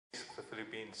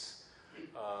Philippines,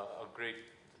 a great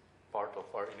part of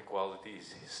our inequality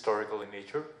is historical in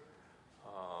nature,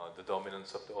 the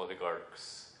dominance of the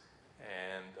oligarchs,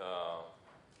 and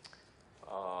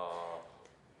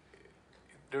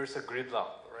there's a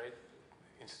gridlock, right?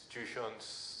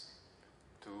 Institutions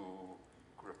to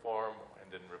reform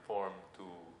and then reform to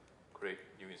create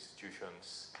new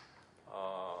institutions.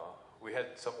 We had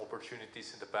some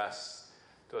opportunities in the past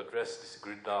to address this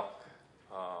gridlock.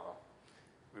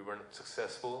 We were not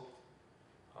successful.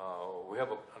 We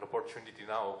have an opportunity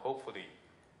now, hopefully,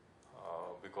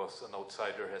 because an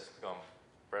outsider has become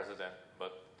president.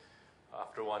 But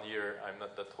after 1 year, I'm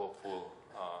not that hopeful.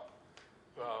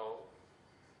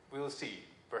 We'll see.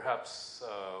 Perhaps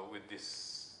with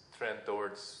this trend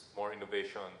towards more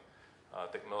innovation,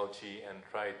 technology, and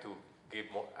try to give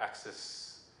more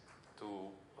access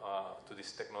to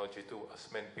this technology to as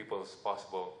many people as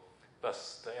possible.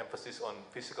 Plus the emphasis on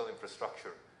physical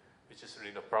infrastructure, which is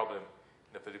really a problem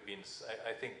in the Philippines.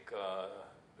 I think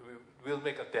we'll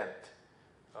make a dent,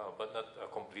 but not a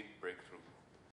complete breakthrough.